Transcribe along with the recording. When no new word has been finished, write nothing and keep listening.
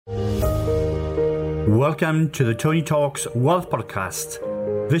Welcome to the Tony Talks Wealth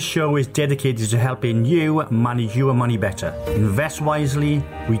Podcast. This show is dedicated to helping you manage your money better, invest wisely,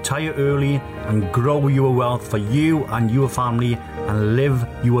 retire early, and grow your wealth for you and your family and live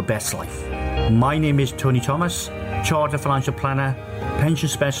your best life. My name is Tony Thomas, Chartered Financial Planner, Pension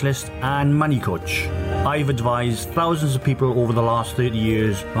Specialist, and Money Coach. I've advised thousands of people over the last 30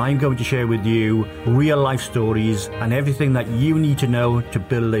 years. I'm going to share with you real life stories and everything that you need to know to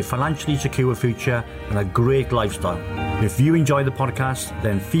build a financially secure future and a great lifestyle. If you enjoy the podcast,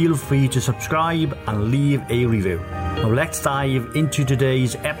 then feel free to subscribe and leave a review. Now let's dive into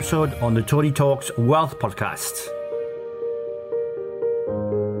today's episode on the Tony Talks Wealth Podcast.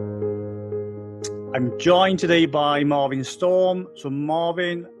 I'm joined today by Marvin Storm. So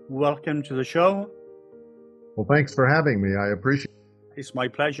Marvin, welcome to the show. Well, thanks for having me. I appreciate it. It's my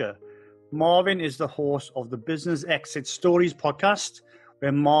pleasure. Marvin is the host of the Business Exit Stories podcast,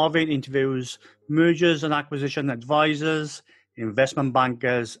 where Marvin interviews mergers and acquisition advisors, investment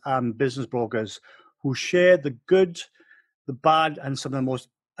bankers, and business brokers who share the good, the bad, and some of the most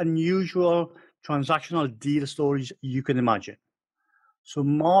unusual transactional deal stories you can imagine. So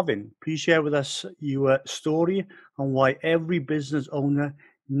Marvin, please share with us your story and why every business owner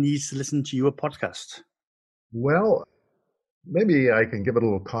needs to listen to your podcast. Well, maybe I can give it a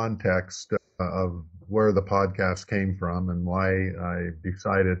little context of where the podcast came from and why I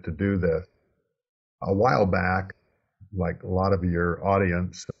decided to do this. A while back, like a lot of your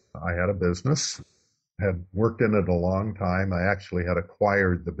audience, I had a business, had worked in it a long time. I actually had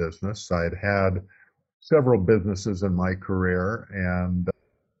acquired the business. I had had several businesses in my career and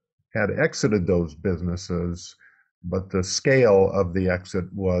had exited those businesses, but the scale of the exit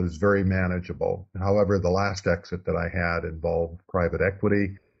was very manageable. However, the last exit that I had involved private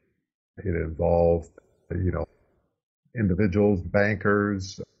equity. It involved, individuals,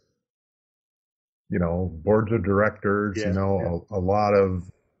 bankers, boards of directors, a lot of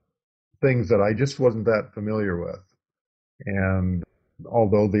things that I just wasn't that familiar with. And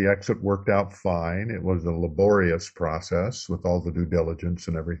although the exit worked out fine, it was a laborious process with all the due diligence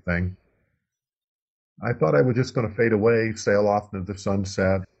and everything. I thought I was just going to fade away, sail off into the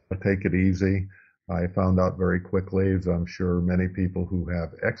sunset, take it easy. I found out very quickly, as I'm sure many people who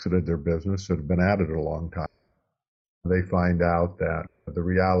have exited their business that have been at it a long time, they find out that the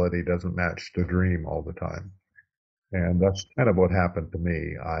reality doesn't match the dream all the time. And that's kind of what happened to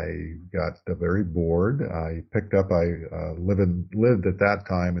me. I got very bored. I lived at that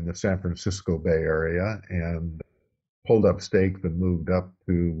time in the San Francisco Bay Area and pulled up stakes and moved up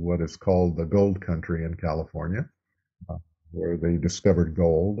to what is called the gold country in California, where they discovered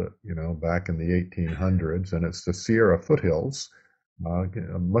gold, back in the 1800s. And it's the Sierra foothills, a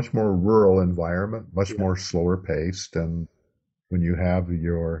much more rural environment, much more slower paced. And when you have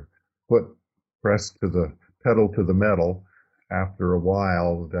your foot pressed to the pedal to the metal, after a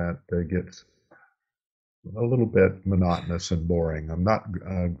while that gets a little bit monotonous and boring. I'm not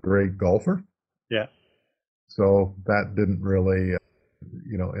a great golfer. Yeah. So that didn't really,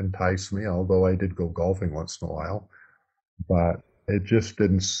 entice me, although I did go golfing once in a while, but it just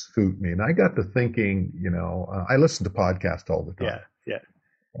didn't suit me. And I got to thinking, I listen to podcasts all the time. Yeah.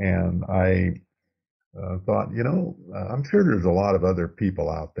 And I thought, I'm sure there's a lot of other people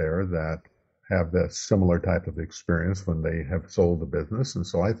out there that have that similar type of experience when they have sold a business. And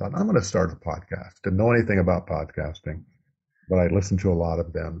so I thought, I'm going to start a podcast. Didn't know anything about podcasting, but I listened to a lot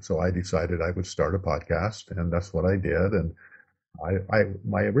of them. So I decided I would start a podcast, and that's what I did. And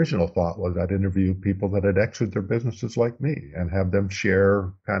my original thought was I'd interview people that had exited their businesses like me and have them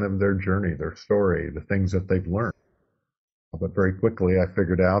share kind of their journey, their story, the things that they've learned. But very quickly, I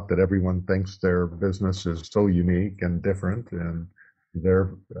figured out that everyone thinks their business is so unique and different, and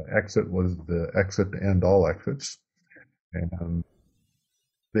their exit was the exit to end all exits. And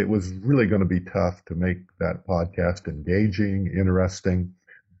it was really going to be tough to make that podcast engaging, interesting.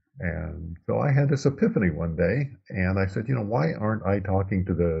 And so I had this epiphany one day, and I said, why aren't I talking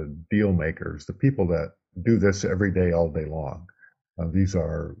to the deal makers, the people that do this every day, all day long? These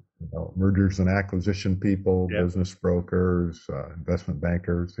are mergers and acquisition people, business brokers, investment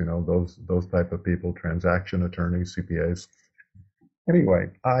bankers, those type of people, transaction attorneys, CPAs. Anyway,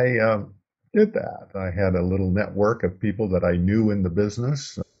 I did that. I had a little network of people that I knew in the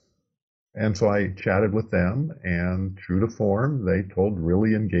business. And so I chatted with them, and true to form, they told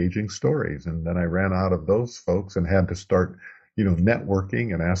really engaging stories. And then I ran out of those folks and had to start,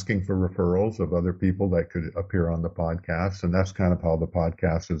 networking and asking for referrals of other people that could appear on the podcast. And that's kind of how the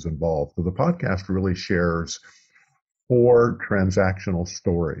podcast is involved. So the podcast really shares 4 transactional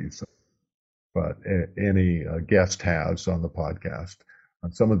stories, but any guest has on the podcast.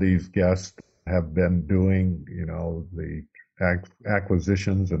 And some of these guests have been doing, the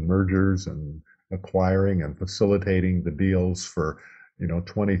acquisitions and mergers and acquiring and facilitating the deals for,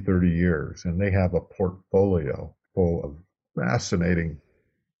 20, 30 years. And they have a portfolio full of fascinating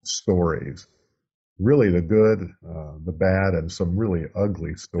stories, really the good, the bad, and some really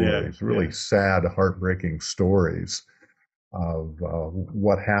ugly Yeah, stories, really yeah, sad, heartbreaking stories of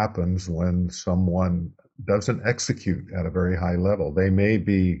what happens when someone doesn't execute at a very high level. They may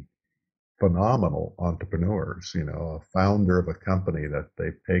be phenomenal entrepreneurs, a founder of a company that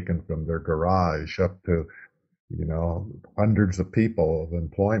they've taken from their garage up to, hundreds of people of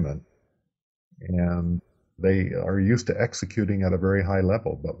employment. And they are used to executing at a very high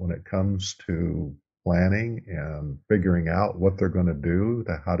level. But when it comes to planning and figuring out what they're going to do,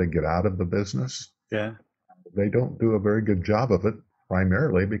 to how to get out of the business, yeah. they don't do a very good job of it,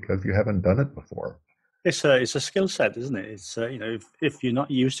 primarily because you haven't done it before. It's a skill set, isn't it? It's if you're not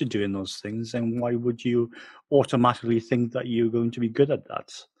used to doing those things, then why would you automatically think that you're going to be good at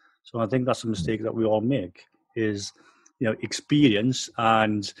that? So I think that's a mistake that we all make is experience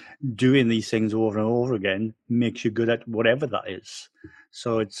and doing these things over and over again makes you good at whatever that is.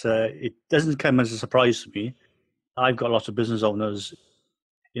 So it doesn't come as a surprise to me. I've got lots of business owners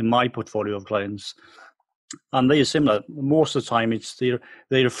in my portfolio of clients, and they're similar. Most of the time, it's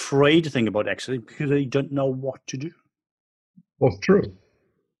they're afraid to think about exiting because they don't know what to do. Well, it's true.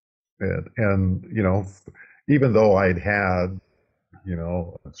 And even though I'd had,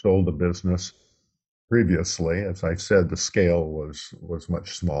 sold a business previously, as I said, the scale was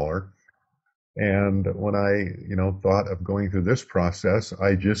much smaller. And when I, thought of going through this process,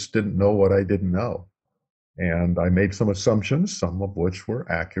 I just didn't know what I didn't know. And I made some assumptions, some of which were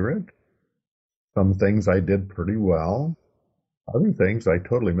accurate. Some things I did pretty well. Other things I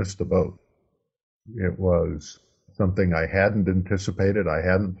totally missed the boat. It was something I hadn't anticipated, I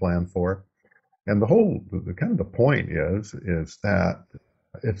hadn't planned for. And the kind of the point is that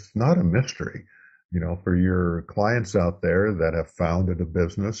it's not a mystery, for your clients out there that have founded a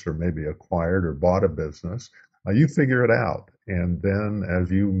business or maybe acquired or bought a business, you figure it out. And then, as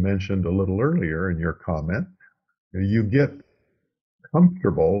you mentioned a little earlier in your comment, you get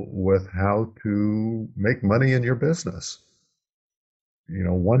comfortable with how to make money in your business.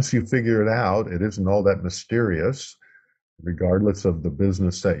 Once you figure it out, it isn't all that mysterious. Regardless of the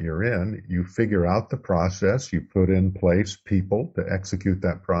business that you're in, you figure out the process, you put in place people to execute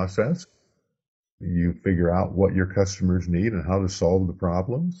that process, you figure out what your customers need and how to solve the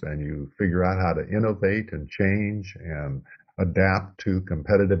problems, and you figure out how to innovate and change and adapt to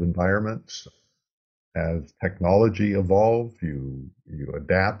competitive environments. As technology evolves, you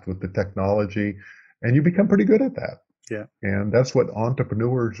adapt with the technology, and you become pretty good at that. Yeah, And that's what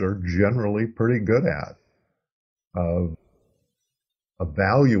entrepreneurs are generally pretty good at. Of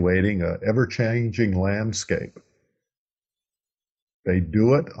evaluating an ever-changing landscape. They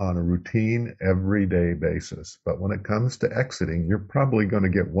do it on a routine, everyday basis. But when it comes to exiting, you're probably going to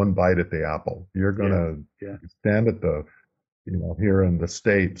get one bite at the apple. You're going yeah, to stand at the, here in the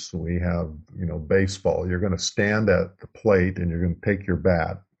States, we have, baseball. You're going to stand at the plate and you're going to take your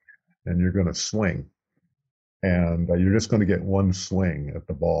bat and you're going to swing. And you're just going to get one swing at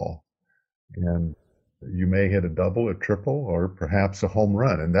the ball. And you may hit a double, a triple, or perhaps a home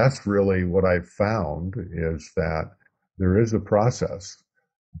run. And that's really what I've found is that there is a process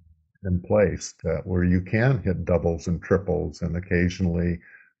in place where you can hit doubles and triples. And occasionally,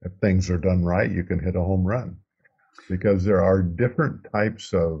 if things are done right, you can hit a home run because there are different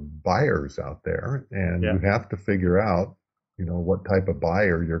types of buyers out there. And yeah. you have to figure out, what type of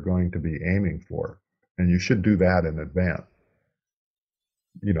buyer you're going to be aiming for. And you should do that in advance.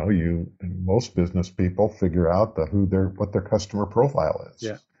 Most business people figure out what their customer profile is.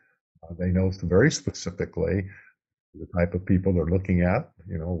 Yeah. They know very specifically the type of people they're looking at,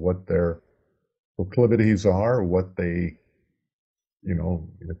 what their proclivities are, what they,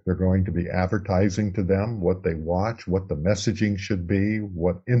 if they're going to be advertising to them, what they watch, what the messaging should be,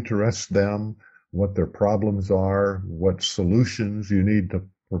 what interests them, what their problems are, what solutions you need to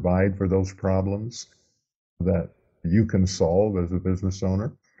provide for those problems that you can solve as a business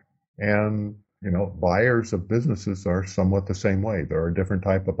owner. And, buyers of businesses are somewhat the same way. There are different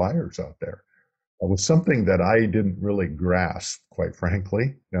type of buyers out there. It was something that I didn't really grasp, quite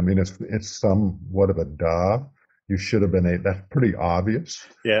frankly. I mean, it's somewhat of a duh. You should have that's pretty obvious.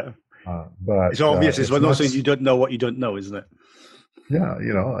 Yeah. But It's obvious. It's it's one of those not, things you don't know what you don't know, isn't it? yeah,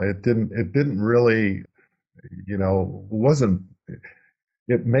 it didn't really, wasn't,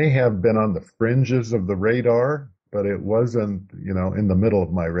 it may have been on the fringes of the radar, but it wasn't, in the middle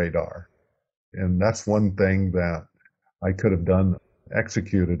of my radar. And that's one thing that I could have done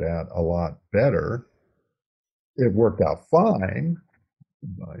executed at a lot better. It worked out fine,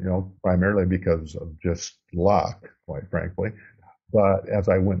 primarily because of just luck, quite frankly. But as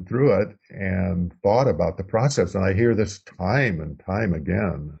I went through it and thought about the process, and I hear this time and time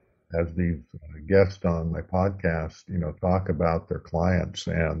again as these guests on my podcast, talk about their clients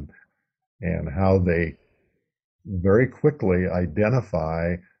and how they very quickly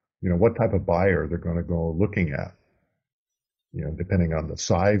identify, what type of buyer they're going to go looking at. Depending on the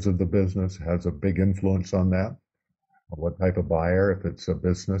size of the business has a big influence on that. What type of buyer, if it's a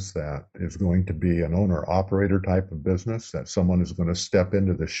business that is going to be an owner operator type of business, that someone is going to step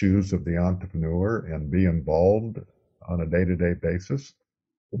into the shoes of the entrepreneur and be involved on a day-to-day basis,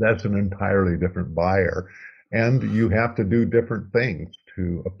 that's an entirely different buyer. And you have to do different things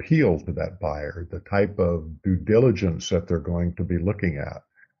to appeal to that buyer. The type of due diligence that they're going to be looking at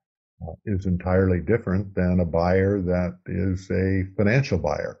is entirely different than a buyer that is a financial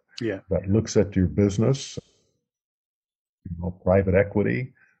buyer. Yeah. That looks at your business, private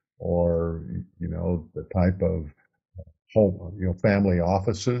equity, or the type of home, family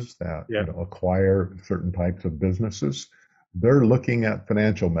offices that acquire certain types of businesses. They're looking at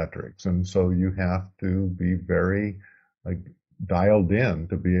financial metrics, and so you have to be very dialed in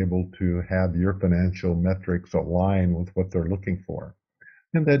to be able to have your financial metrics align with what they're looking for.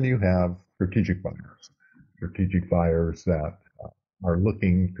 And then you have strategic buyers that are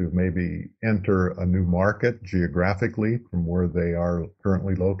looking to maybe enter a new market geographically from where they are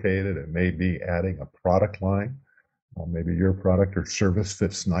currently located. It may be adding a product line. Maybe your product or service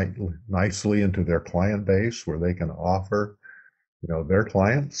fits nicely into their client base where they can offer, their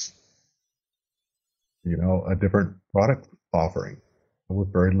clients, a different product offering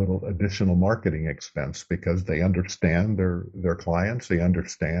with very little additional marketing expense because they understand their clients, they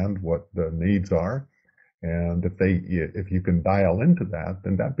understand what the needs are. And if you can dial into that,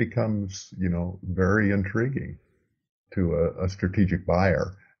 then that becomes, very intriguing to a strategic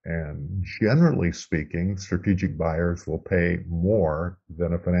buyer. And generally speaking, strategic buyers will pay more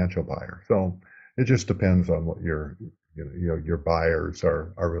than a financial buyer. So it just depends on what your buyers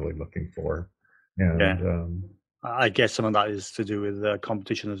are really looking for. And I guess some of that is to do with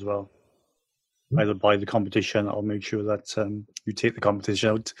competition as well. Either buy the competition or make sure that you take the competition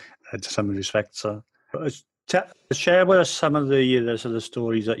out to some respect. So, share with us some of the sort of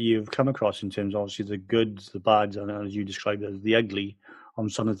stories that you've come across in terms of obviously the good, the bad, and as you described it, the ugly on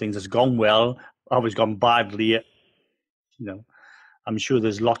some of the things that's gone well, always gone badly. I'm sure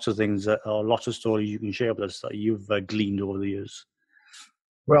there's lots of things or lots of stories you can share with us that you've gleaned over the years.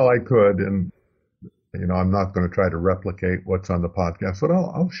 Well, I could, and I'm not going to try to replicate what's on the podcast, but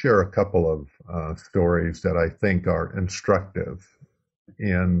I'll share a couple of stories that I think are instructive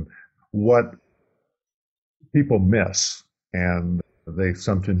in what people miss and the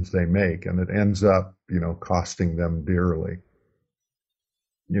assumptions they make, and it ends up, costing them dearly.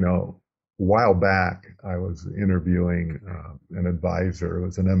 A while back, I was interviewing an advisor. It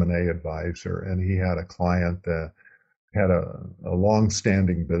was an M&A advisor, and he had a client that had a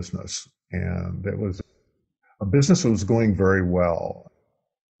long-standing business, and it was a business that was going very well.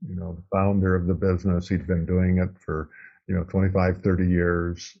 The founder of the business, he'd been doing it for, 25, 30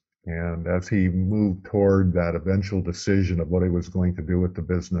 years. And as he moved toward that eventual decision of what he was going to do with the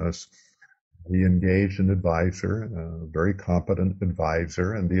business, he engaged an advisor, a very competent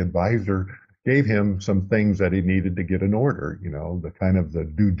advisor, and the advisor gave him some things that he needed to get in order, the kind of the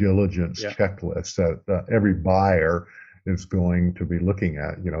due diligence checklist that every buyer is going to be looking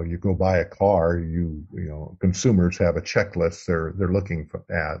at. You go buy a car, consumers have a checklist they're looking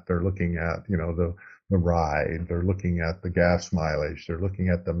at. They're looking at, the ride, they're looking at the gas mileage, they're looking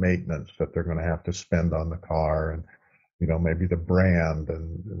at the maintenance that they're going to have to spend on the car, and maybe the brand,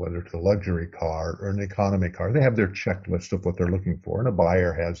 and whether it's a luxury car or an economy car. They have their checklist of what they're looking for, and a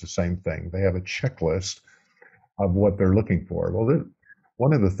buyer has the same thing. They have a checklist of what they're looking for. Well,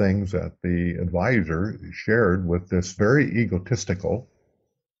 one of the things that the advisor shared with this very egotistical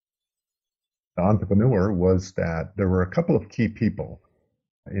entrepreneur was that there were a couple of key people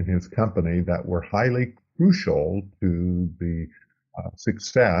in his company that were highly crucial to the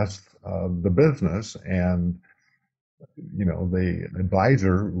success of the business. And, the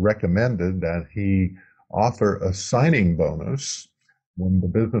advisor recommended that he offer a signing bonus when the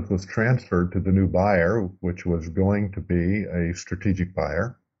business was transferred to the new buyer, which was going to be a strategic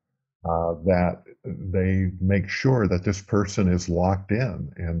buyer, that they make sure that this person is locked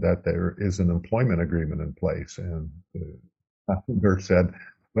in and that there is an employment agreement in place. And the founder said,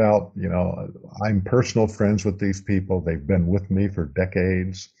 well, I'm personal friends with these people. They've been with me for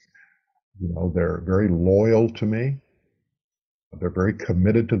decades. They're very loyal to me. They're very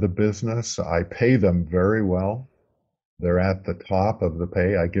committed to the business. I pay them very well. They're at the top of the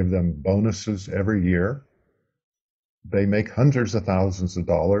pay. I give them bonuses every year. They make hundreds of thousands of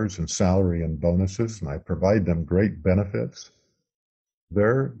dollars in salary and bonuses, and I provide them great benefits.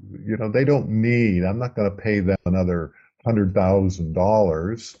 They don't need, I'm not going to pay them another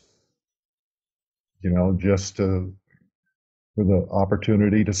 $100,000, just for the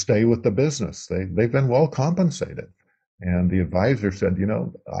opportunity to stay with the business. They've been well compensated. And the advisor said,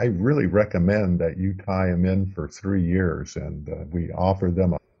 I really recommend that you tie them in for 3 years. And we offer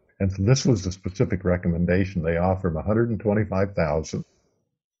them, and so this was the specific recommendation. They offered them $125,000.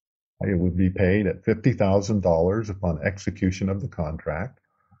 It would be paid at $50,000 upon execution of the contract.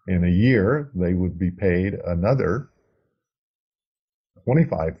 In a year, they would be paid another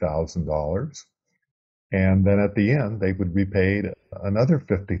 $25,000. And then at the end, they would be paid another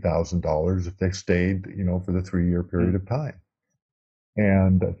 $50,000 if they stayed, for the 3-year period of time.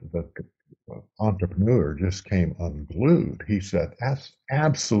 And the entrepreneur just came unglued. He said, "That's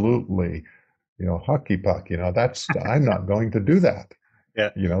absolutely, hockey puck. I'm not going to do that.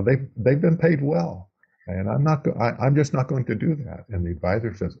 Yeah. They've been paid well, and I'm just not going to do that." And the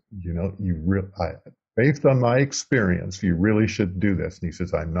advisor says, based on my experience, you really should do this. And he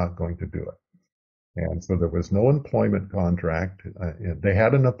says, "I'm not going to do it." And so there was no employment contract. They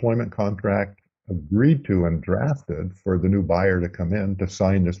had an employment contract agreed to and drafted for the new buyer to come in to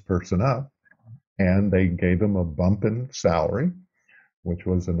sign this person up. And they gave him a bump in salary, which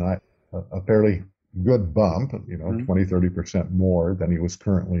was a fairly good bump, 20-30% more than he was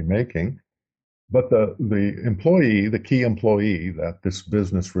currently making. But the key employee that this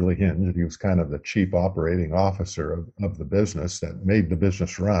business really hinged, he was kind of the chief operating officer of the business that made the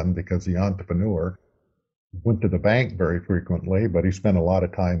business run, because the entrepreneur went to the bank very frequently, but he spent a lot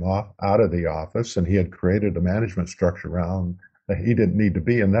of time out of the office, and he had created a management structure around that he didn't need to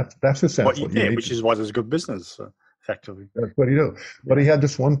be. And that's essentially what he did, which is why there's a good business, effectively. That's what he did. But he had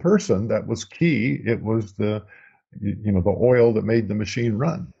this one person that was key. It was the oil that made the machine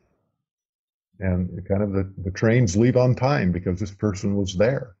run. And kind of the trains leave on time because this person was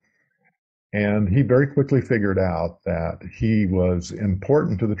there. And he very quickly figured out that he was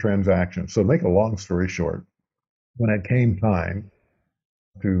important to the transaction. So to make a long story short, when it came time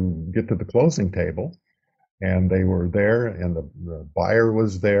to get to the closing table, and they were there, and the buyer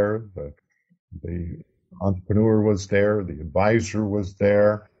was there, the entrepreneur was there, the advisor was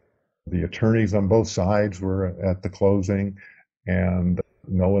there, the attorneys on both sides were at the closing, and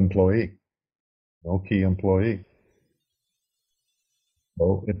no key employee.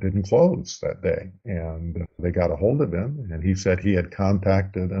 So it didn't close that day. And they got a hold of him, and he said he had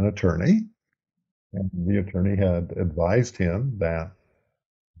contacted an attorney, and the attorney had advised him that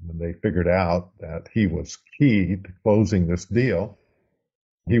when they figured out that he was key to closing this deal,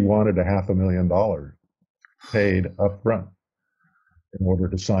 he wanted $500,000 paid up front in order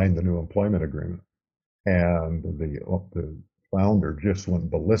to sign the new employment agreement. And the founder just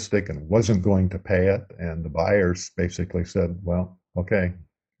went ballistic and wasn't going to pay it. And the buyers basically said, "Well, okay,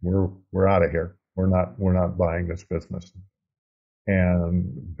 we're out of here. We're not buying this business."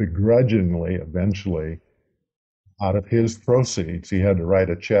 And begrudgingly, eventually, out of his proceeds, he had to write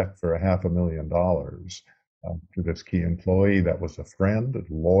a check for $500,000 to this key employee that was a friend,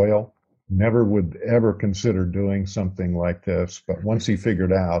 loyal, never would ever consider doing something like this. But once he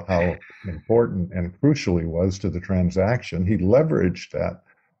figured out how important and crucial he was to the transaction, he leveraged that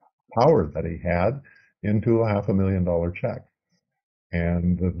power that he had into a $500,000 check.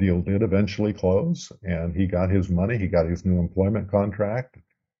 And the deal did eventually close, and he got his money. He got his new employment contract.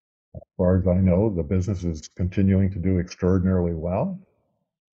 As far as I know, the business is continuing to do extraordinarily well.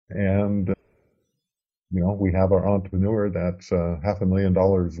 And we have our entrepreneur that's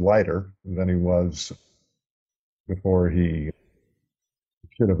 $500,000 lighter than he was before he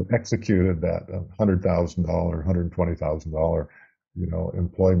should have executed that $100,000, $120,000,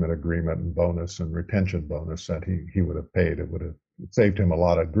 employment agreement and bonus and retention bonus that he would have paid. It would have saved him a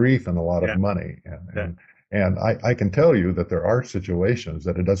lot of grief and a lot of money. And I can tell you that there are situations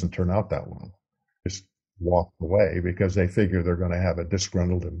that it doesn't turn out that well. Just walk away because they figure they're going to have a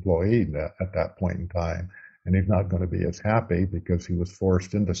disgruntled employee at that point in time, and he's not going to be as happy because he was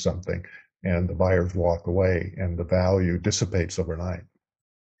forced into something, and the buyers walk away and the value dissipates overnight.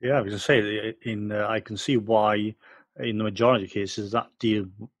 Yeah, I was going to say, I can see why in the majority of cases that deal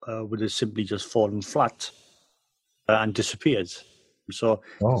would have simply just fallen flat and disappeared. So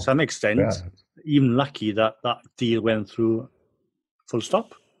to some extent, even lucky that deal went through full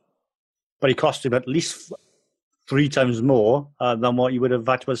stop. But it cost him at least 3 times more than what you would have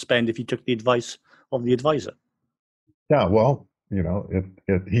had to spend if you took the advice of the advisor. Yeah, well,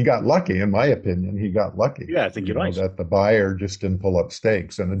 he got lucky, in my opinion. He got lucky, Yeah, I think you're right. that the buyer just didn't pull up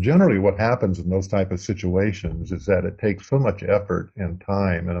stakes. And generally what happens in those type of situations is that it takes so much effort and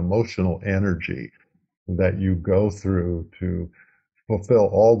time and emotional energy that you go through to fulfill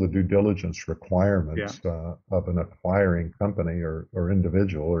all the due diligence Yeah. requirements of an acquiring company or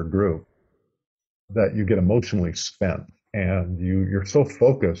individual or group, that you get emotionally spent, and you're so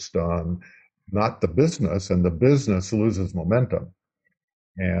focused on not the business, and the business loses momentum.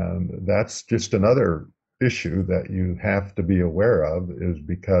 And that's just another issue that you have to be aware of, is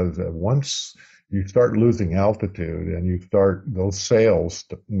because once you start losing altitude and you start those sales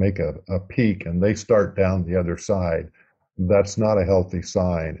to make a peak and they start down the other side, that's not a healthy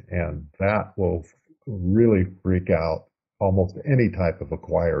sign. And that will really freak out almost any type of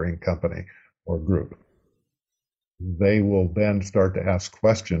acquiring company or group. They will then start to ask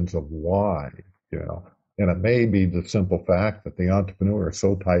questions of why, you know. And it may be the simple fact that the entrepreneur is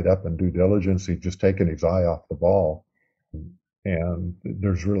so tied up in due diligence, he's just taken his eye off the ball. And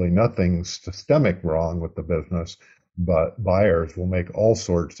there's really nothing systemic wrong with the business, but buyers will make all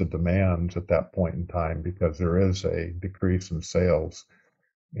sorts of demands at that point in time because there is a decrease in sales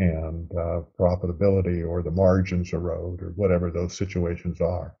and profitability, or the margins erode, or whatever those situations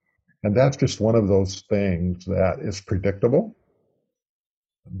are. And that's just one of those things that is predictable.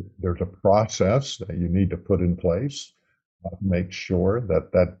 There's a process that you need to put in place, make sure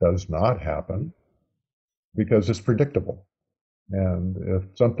that that does not happen, because it's predictable. And if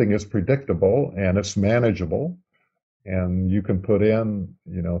something is predictable and it's manageable, and you can put in,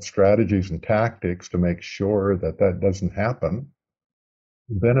 strategies and tactics to make sure that that doesn't happen,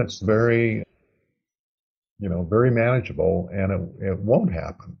 then it's very manageable, and it won't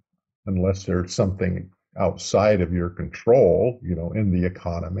happen unless there's something outside of your control, in the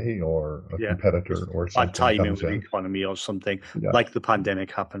economy, or a Yeah. competitor or Bad something timing comes with the in. economy or something, Yeah, like the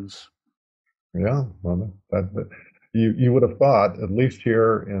pandemic happens. yeah. Well, you would have thought, at least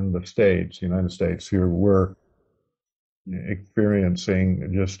here in the States, United States, here we're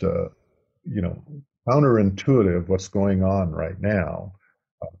experiencing just you know, counterintuitive what's going on right now,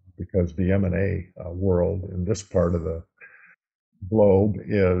 because the M&A world in this part of the globe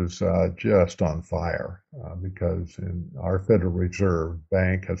is just on fire, because our Federal Reserve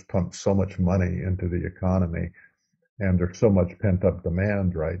Bank has pumped so much money into the economy, and there's so much pent up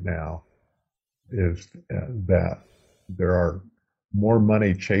demand right now, is that there are more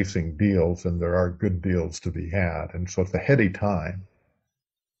money chasing deals than there are good deals to be had. And so it's a heady time,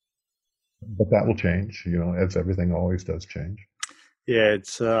 but that will change, as everything always does change. Yeah,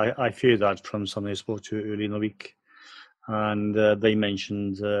 it's I fear that from somebody I spoke to early in the week, and they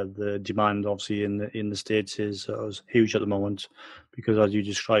mentioned the demand, obviously, in the States is huge at the moment, because, as you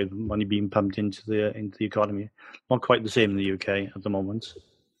described, money being pumped into the economy. Not quite the same in the UK at the moment.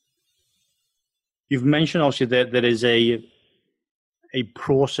 You've mentioned, obviously, that there is a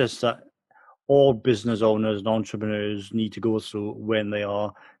process that all business owners and entrepreneurs need to go through when they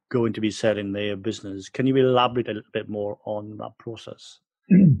are going to be selling their business. Can you elaborate a little bit more on that process?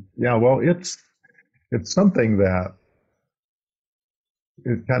 Yeah, well, it's something that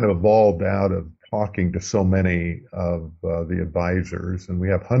it kind of evolved out of talking to so many of the advisors, and we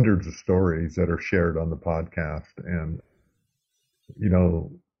have hundreds of stories that are shared on the podcast. And you know,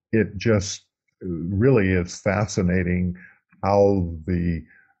 it just really is fascinating how the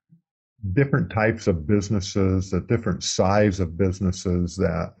different types of businesses, the different size of businesses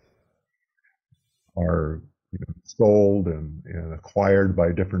that are sold and acquired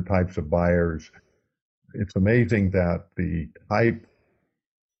by different types of buyers. It's amazing that the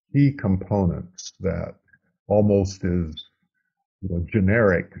key components that almost is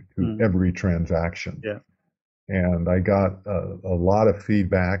generic to Mm, every transaction. yeah. And I got a lot of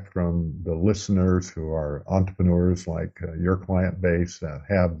feedback from the listeners who are entrepreneurs, like your client base, that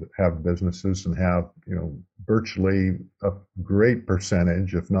have businesses and have, virtually a great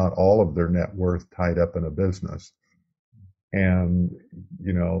percentage, if not all of their net worth, tied up in a business. And,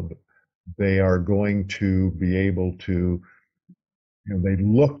 you know, they are going to be able to, they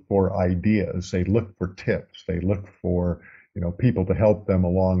look for ideas, they look for tips, they look for, people to help them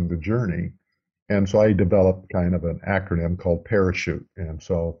along the journey. And so I developed kind of an acronym called Parachute. And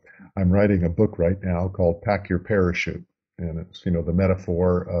so I'm writing a book right now called Pack Your Parachute. And it's, the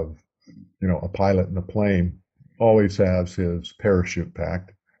metaphor of, a pilot in a plane always has his parachute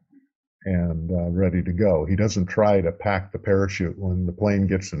packed and ready to go. He doesn't try to pack the parachute when the plane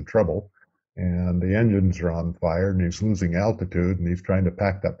gets in trouble and the engines are on fire and he's losing altitude and he's trying to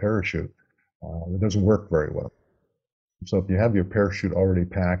pack that parachute. It doesn't work very well. So if you have your parachute already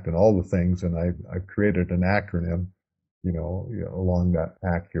packed and all the things, and I've created an acronym along that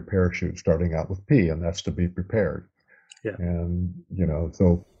pack your parachute starting out with P, and that's to be prepared. Yeah. And,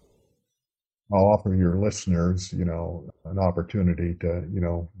 so I'll offer your listeners, an opportunity to,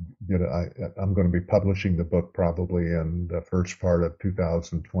 I'm going to be publishing the book probably in the first part of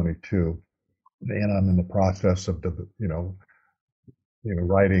 2022. And I'm in the process of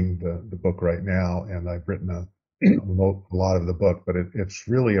writing the book right now. And I've written a lot of the book, but it's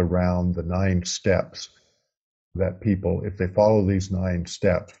really around the 9 steps that people, if they follow these 9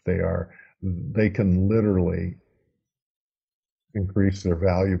 steps, they can literally increase their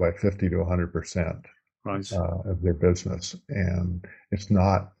value by 50 to 100%. Right. Of their business. And it's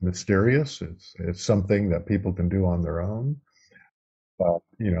not mysterious. It's something that people can do on their own. But,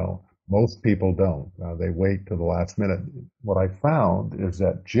 most people don't. They wait to the last minute. What I found is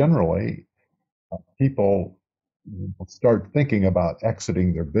that generally people start thinking about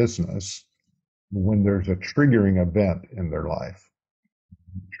exiting their business when there's a triggering event in their life.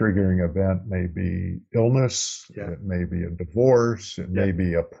 Triggering event may be illness, Yeah. it may be a divorce, it may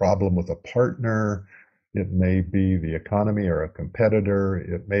be a problem with a partner, it may be the economy or a competitor,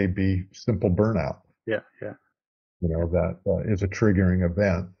 it may be simple burnout. Yeah. Yeah. That is a triggering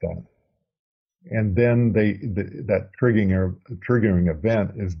event. And then that triggering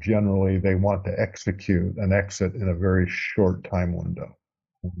event is generally they want to execute an exit in a very short time window.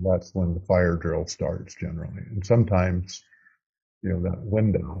 And that's when the fire drill starts generally. And sometimes, that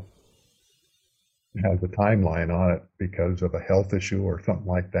window has a timeline on it because of a health issue or something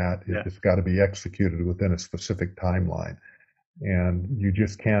like that. It's got to be executed within a specific timeline. And you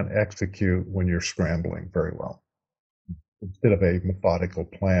just can't execute when you're scrambling very well. Instead of a methodical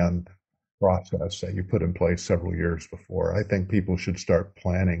planned process that you put in place several years before, I think people should start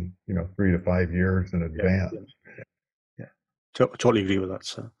planning, 3 to 5 years in advance. Yeah. Totally agree with that,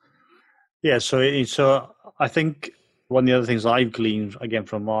 sir. Yeah. So I think one of the other things I've gleaned, again,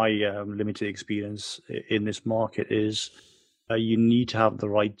 from my limited experience in this market is you need to have the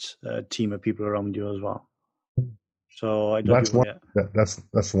right team of people around you as well. So I don't That's one.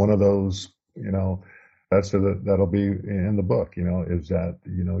 That's one of those. That'll be in the book. Is that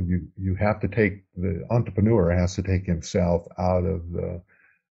you have to take the entrepreneur has to take himself out of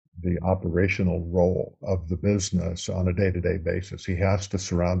the operational role of the business on a day-to-day basis. He has to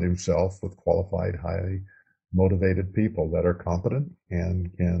surround himself with qualified, highly motivated people that are competent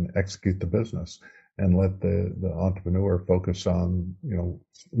and can execute the business, and let the entrepreneur focus on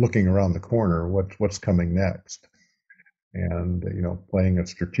looking around the corner, what's coming next, and playing a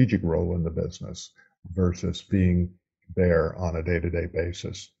strategic role in the business versus being there on a day-to-day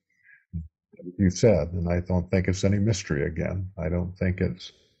basis. You said, and I don't think it's any mystery again. I don't think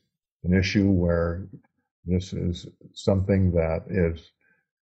it's an issue where this is something that is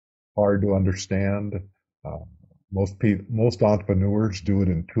hard to understand. Most entrepreneurs do it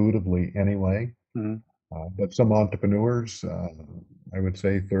intuitively anyway. But some entrepreneurs, I would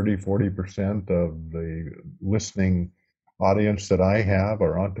say 30-40% of the listening audience that I have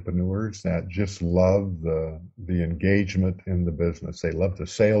are entrepreneurs that just love the engagement in the business. They love the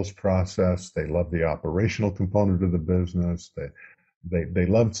sales process. They love the operational component of the business. They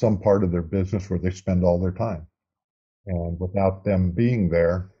love some part of their business where they spend all their time. And without them being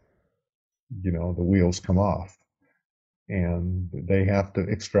there, the wheels come off. And they have to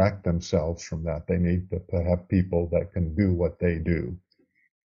extract themselves from that. They need to have people that can do what they do.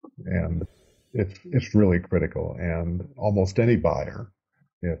 And it's really critical. And almost any buyer,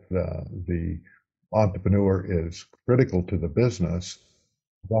 if the entrepreneur is critical to the business,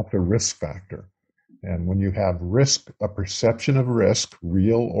 that's a risk factor. And when you have risk, a perception of risk,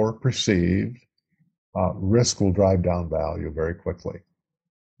 real or perceived, risk will drive down value very quickly.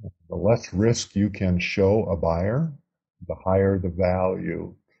 The less risk you can show a buyer, the higher the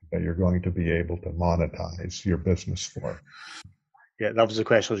value that you're going to be able to monetize your business for. Yeah, that was the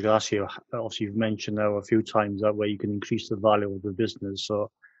question I was going to ask you. Obviously, you've mentioned now a few times that way you can increase the value of the business.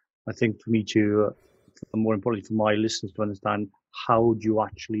 So I think for me to, more importantly for my listeners to understand, how do you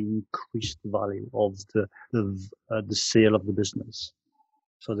actually increase the value of the sale of the business?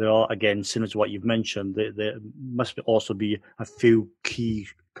 So there are, again, similar to what you've mentioned, there must also be a few key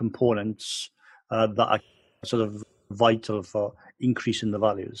components that are sort of vital for increasing the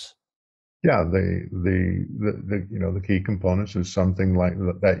values. Yeah, the key components is something like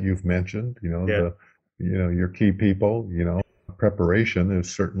that you've mentioned. Your key people. Preparation is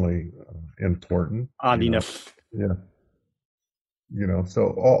certainly important. And enough. Yeah.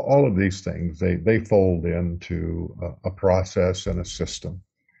 So all of these things they fold into a process and a system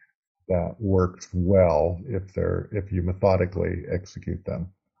that works well if you methodically execute them.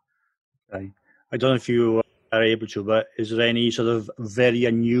 Okay. I don't know if you are able to, but is there any sort of very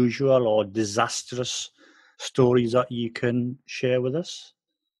unusual or disastrous stories that you can share with us?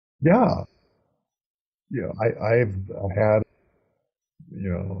 Yeah. I've had,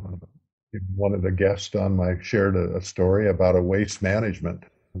 one of the guests on my shared a story about a waste management.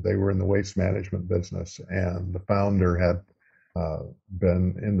 They were in the waste management business, and the founder had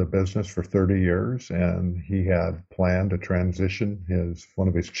been in the business for 30 years, and he had planned to transition one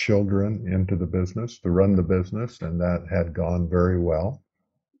of his children into the business to run the business, and that had gone very well.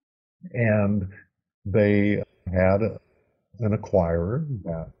 And they had an acquirer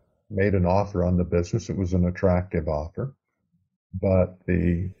that made an offer on the business. It was an attractive offer, but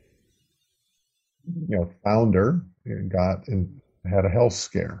the founder had a health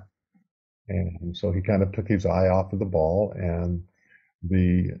scare, and so he kind of took his eye off of the ball. And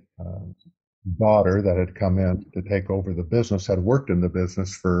the daughter that had come in to take over the business had worked in the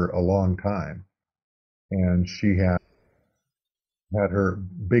business for a long time, and she had her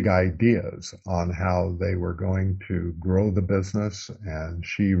big ideas on how they were going to grow the business, and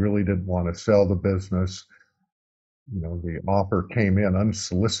she really didn't want to sell the business. The offer came in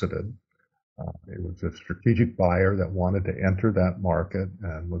unsolicited. It was a strategic buyer that wanted to enter that market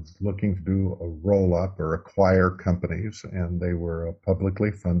and was looking to do a roll-up or acquire companies, and they were a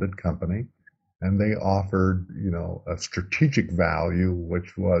publicly funded company. And they offered, a strategic value,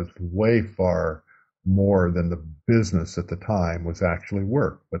 which was way far more than the business at the time was actually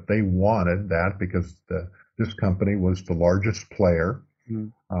worth. But they wanted that because this company was the largest player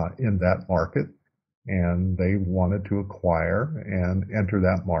in that market, and they wanted to acquire and enter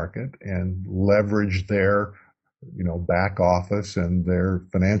that market and leverage their back office and their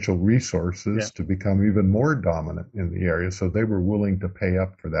financial resources to become even more dominant in the area. So they were willing to pay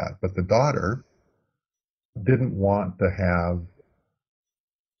up for that. But the daughter didn't want to have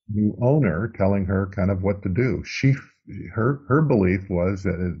new owner telling her kind of what to do. Her belief was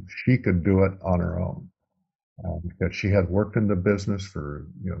that she could do it on her own, because she had worked in the business for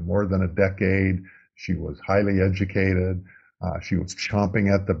more than a decade. She was highly educated. She was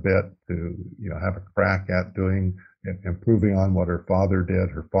chomping at the bit to have a crack at improving on what her father did.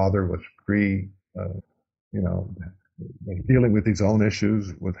 Her father was dealing with his own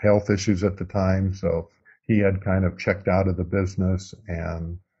issues, with health issues at the time. So he had kind of checked out of the business,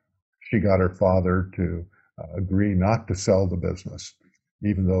 and she got her father to agree not to sell the business,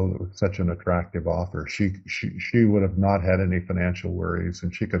 even though it was such an attractive offer. She would have not had any financial worries,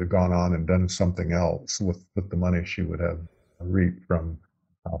 and she could have gone on and done something else with the money she would have reaped from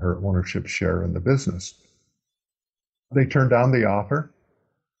her ownership share in the business. They turned down the offer.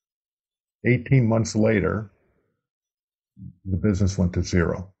 18 months later, the business went to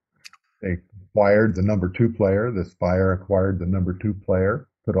zero. They acquired the number two player. This buyer acquired the number two player,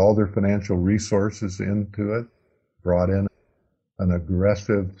 put all their financial resources into it, brought in an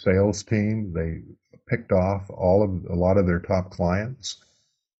aggressive sales team. They picked off a lot of their top clients.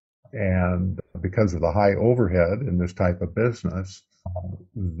 And because of the high overhead in this type of business,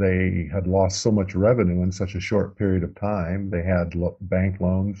 they had lost so much revenue in such a short period of time. They had bank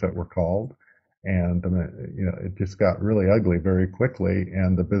loans that were called, and it just got really ugly very quickly,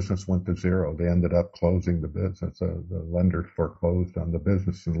 and the business went to zero. They ended up closing the business. The lender foreclosed on the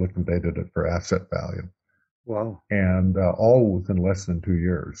business and liquidated it for asset value. Wow. And all within less than 2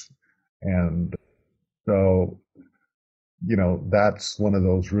 years. And so, that's one of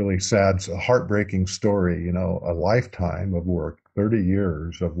those really sad, heartbreaking story, a lifetime of work, 30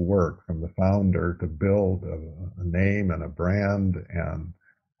 years of work from the founder to build a name and a brand. And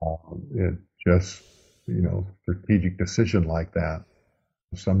it just, strategic decision like that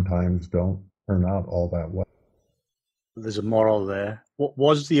sometimes don't turn out all that well. There's a moral there. What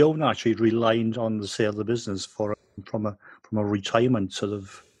was the owner actually relying on the sale of the business from a retirement sort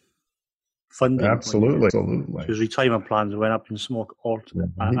of funding? Absolutely. So his retirement plans went up in smoke.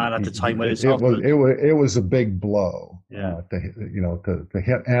 And at the time when it was a big blow to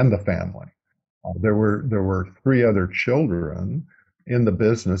him and the family. There were 3 other children in the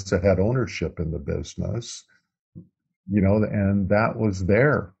business that had ownership in the business, and that was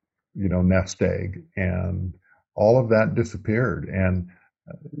their nest egg, and all of that disappeared. And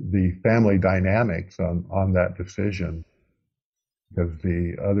the family dynamics on that decision, because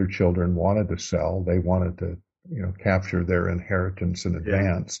the other children wanted to sell, they wanted to capture their inheritance in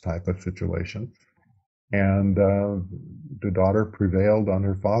advance type of situation. And the daughter prevailed on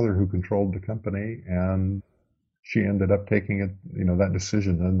her father, who controlled the company, and she ended up taking it, that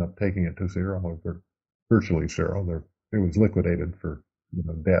decision ended up taking it to zero, or virtually zero. It was liquidated for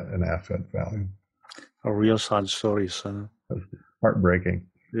debt and asset value. A real sad story, son. Heartbreaking.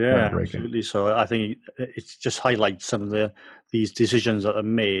 Yeah, heartbreaking. absolutely. So I think it just highlights some of these decisions that are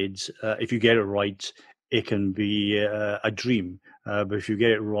made. If you get it right, it can be a dream. But if you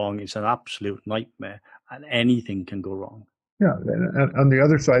get it wrong, it's an absolute nightmare, and anything can go wrong. Yeah, and on the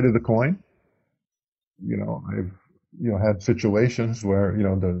other side of the coin, I've had situations where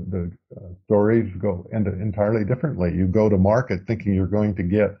the stories go end entirely differently. You go to market thinking you're going to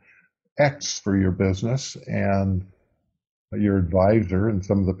get X for your business, and your advisor and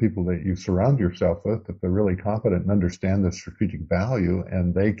some of the people that you surround yourself with, if they're really competent and understand the strategic value,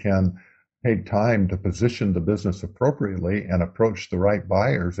 and they can take time to position the business appropriately and approach the right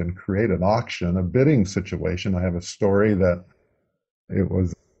buyers and create an auction, a bidding situation. I have a story that it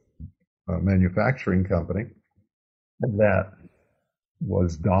was a manufacturing company that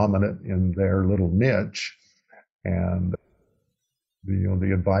was dominant in their little niche, and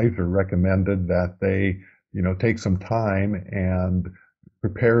the advisor recommended that they take some time and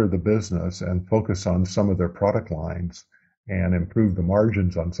prepare the business and focus on some of their product lines and improve the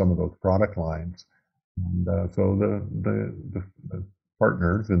margins on some of those product lines. And so the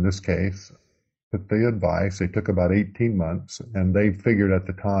partners in this case took the advice. They took about 18 months, and they figured at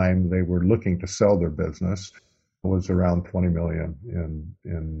the time they were looking to sell their business was around 20 million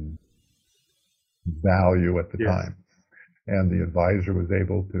in value at the Yeah, time. And the advisor was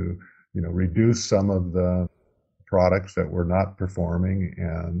able to reduce some of the products that were not performing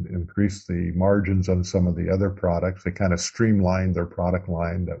and increase the margins on some of the other products. They kind of streamlined their product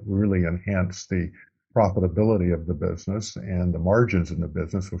line that really enhanced the profitability of the business and the margins in the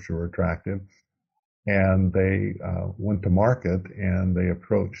business, which were attractive. And they went to market, and they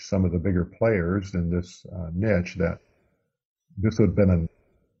approached some of the bigger players in this niche. That this would have been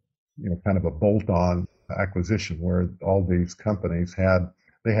kind of a bolt-on acquisition where all these companies had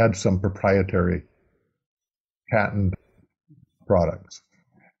some proprietary patent products,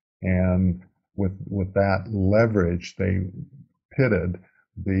 and with that leverage, they pitted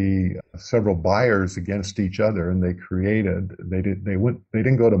the several buyers against each other, and they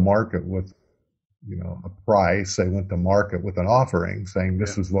didn't go to market with a price. They went to market with an offering saying, yeah,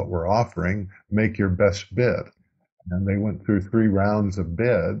 this is what we're offering, make your best bid. And they went through 3 rounds of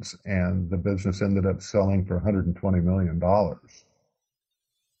bids, and the business ended up selling for $120 million.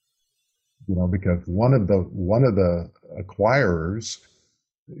 Because one of the acquirers,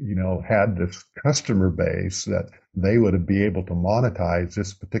 had this customer base that they would be able to monetize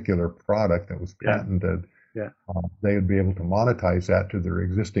this particular product that was yeah, patented. yeah, They would be able to monetize that to their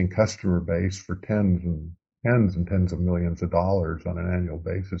existing customer base for tens of millions of dollars on an annual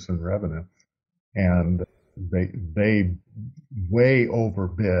basis in revenue. And they way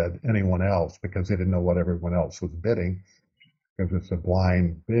overbid anyone else because they didn't know what everyone else was bidding, because it's a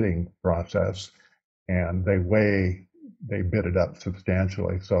blind bidding process, and they bid it up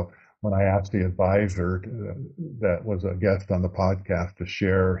substantially. So when I asked the advisor that was a guest on the podcast to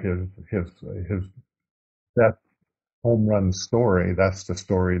share his best home run story, that's the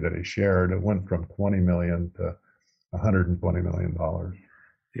story that he shared. It went from 20 million to 120 million dollars.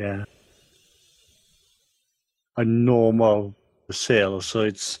 yeah. A normal sale, so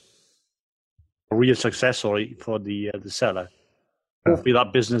it's a real success story for the seller. Yeah. Hopefully,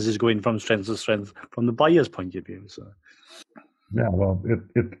 that business is going from strength to strength from the buyer's point of view. So, Yeah, well,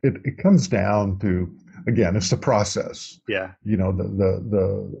 it comes down to, again, it's the process. yeah,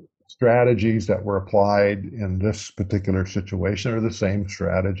 The strategies that were applied in this particular situation are the same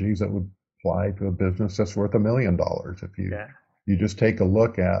strategies that would apply to a business that's worth $1 million. If yeah, you just take a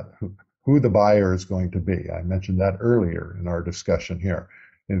look at who the buyer is going to be. I mentioned that earlier in our discussion here,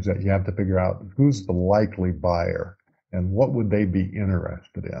 is that you have to figure out who's the likely buyer and what would they be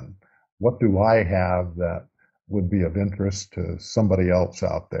interested in. What do I have that would be of interest to somebody else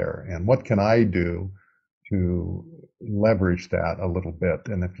out there, and what can I do to leverage that a little bit?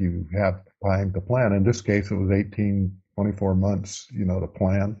 And if you have time to plan, in this case, it was 18, 24 months, to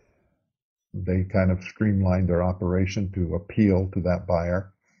plan. They kind of streamlined their operation to appeal to that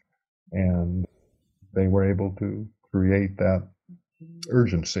buyer, and they were able to create that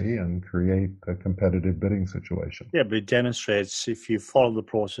urgency and create a competitive bidding situation. yeah. But it demonstrates if you follow the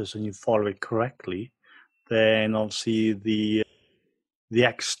process and you follow it correctly, then obviously the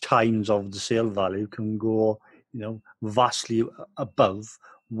X times of the sale value can go, vastly above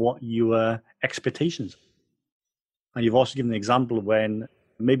what your expectations. And you've also given an example when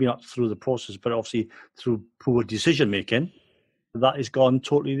maybe not through the process, but obviously through poor decision making, that has gone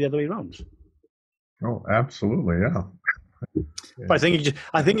totally the other way around. Oh, absolutely, yeah. But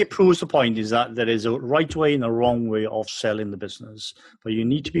I think it proves the point is that there is a right way and a wrong way of selling the business. But you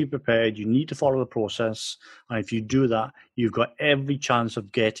need to be prepared. You need to follow the process. And if you do that, you've got every chance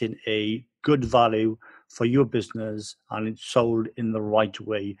of getting a good value for your business, and it's sold in the right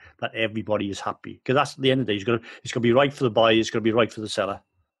way that everybody is happy. Because that's at the end of the day, it's got to be right for the buyer. It's got to be right for the seller.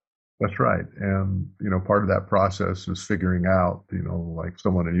 That's right. And, part of that process is figuring out, like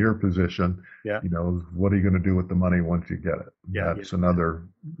someone in your position, what are you going to do with the money once you get it? That's another,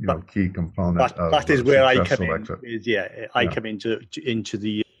 key component of that is where I come exit. I come into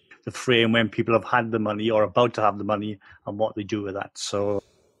the frame when people have had the money or about to have the money and what they do with that. So,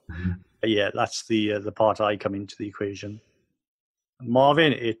 that's the part I come into the equation.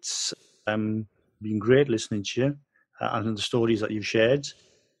 Marvin, it's been great listening to you and the stories that you've shared.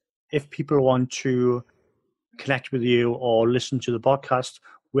 If people want to connect with you or listen to the podcast,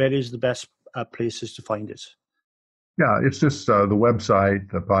 where is the best places to find it? Yeah, it's just the website,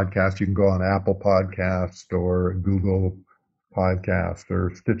 the podcast. You can go on Apple Podcast or Google Podcast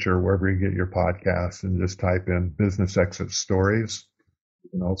or Stitcher, wherever you get your podcasts, and just type in Business Exit Stories.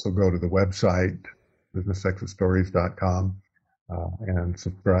 You can also go to the website, businessexitstories.com. And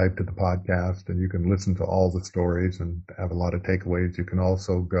subscribe to the podcast, and you can listen to all the stories and have a lot of takeaways. You can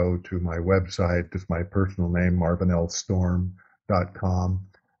also go to my website, just my personal name, marvinlstorm.com,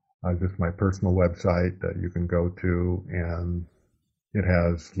 just my personal website that you can go to, and it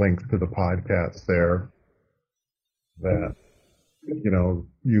has links to the podcast there that,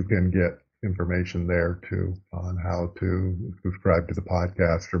 you can get information there too on how to subscribe to the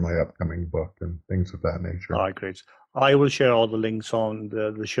podcast or my upcoming book and things of that nature. All right, great. I will share all the links on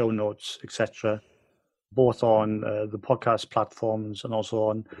the show notes, etc., both on the podcast platforms and also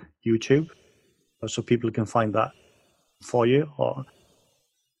on YouTube, so people can find that for you.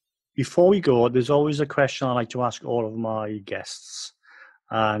 Before we go, there's always a question I like to ask all of my guests,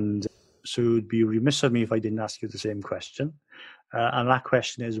 and so it would be remiss of me if I didn't ask you the same question. And that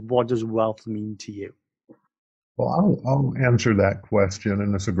question is, what does wealth mean to you? Well, I'll answer that question,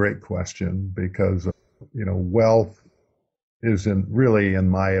 and it's a great question because, wealth isn't really, in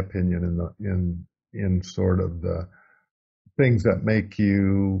my opinion, in sort of the things that make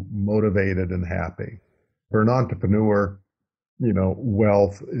you motivated and happy. For an entrepreneur,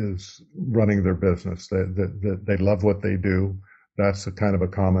 wealth is running their business. They love what they do. That's a kind of a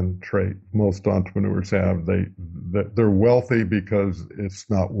common trait most entrepreneurs have. They're wealthy because it's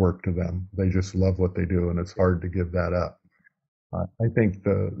not work to them. They just love what they do, and it's hard to give that up. I think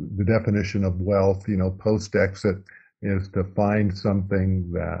the definition of wealth, post-exit, is to find something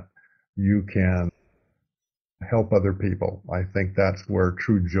that you can help other people. I think that's where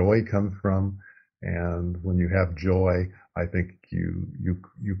true joy comes from. And when you have joy, I think you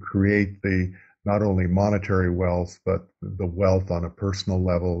create the not only monetary wealth, but the wealth on a personal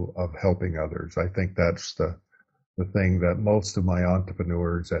level of helping others. I think that's the thing that most of my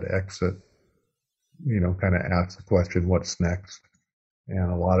entrepreneurs at exit, kind of ask the question, what's next?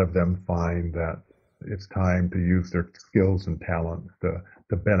 And a lot of them find that it's time to use their skills and talent to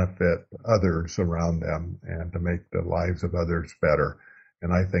benefit others around them and to make the lives of others better.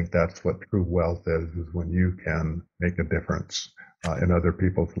 And I think that's what true wealth is when you can make a difference in other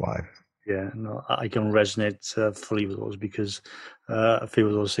people's lives. Yeah, no, I can resonate fully with those because a few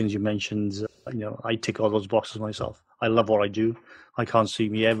of those things you mentioned, I tick all those boxes myself. I love what I do. I can't see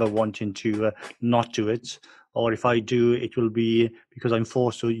me ever wanting to not do it. Or if I do, it will be because I'm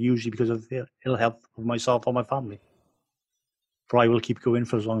forced to, usually because of ill health of myself or my family. But I will keep going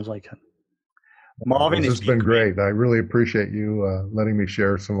for as long as I can. Marvin, this has been great. I really appreciate you letting me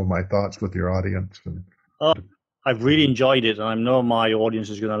share some of my thoughts with your audience. I've really enjoyed it, and I know my audience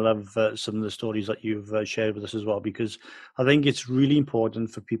is going to love some of the stories that you've shared with us as well, because I think it's really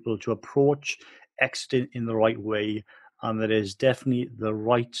important for people to approach exiting in the right way, and there is definitely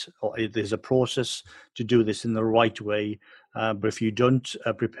there's a process to do this in the right way, but if you don't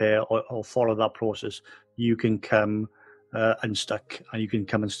prepare or follow that process, you can come unstuck, and you can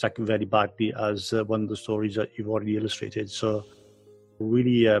come unstuck very badly, as one of the stories that you've already illustrated. So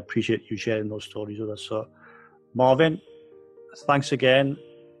really appreciate you sharing those stories with us. So Marvin, thanks again.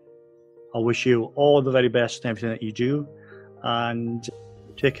 I wish you all the very best in everything that you do, and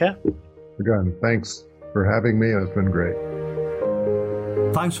take care. Again, thanks for having me. It's been great.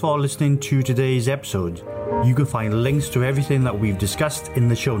 Thanks for listening to today's episode. You can find links to everything that we've discussed in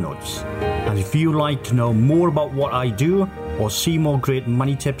the show notes. And if you'd like to know more about what I do or see more great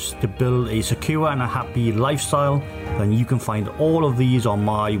money tips to build a secure and a happy lifestyle, then you can find all of these on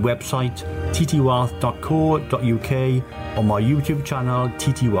my website, ttwealth.co.uk, or my YouTube channel,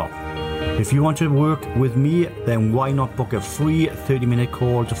 TT Wealth. If you want to work with me, then why not book a free 30-minute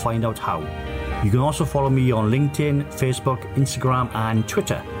call to find out how. You can also follow me on LinkedIn, Facebook, Instagram and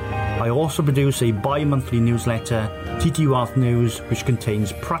Twitter. I also produce a bi-monthly newsletter, TT Wealth News, which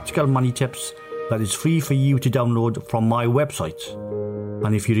contains practical money tips that is free for you to download from my website.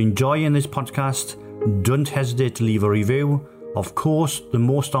 And if you're enjoying this podcast, don't hesitate to leave a review. Of course, the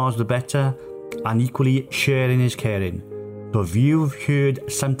more stars the better, and equally sharing is caring. So if you've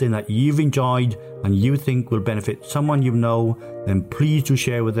heard something that you've enjoyed and you think will benefit someone you know, then please do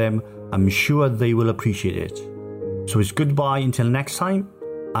share with them. I'm sure they will appreciate it. So it's goodbye until next time,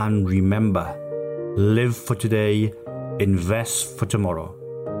 and remember, live for today, invest for tomorrow.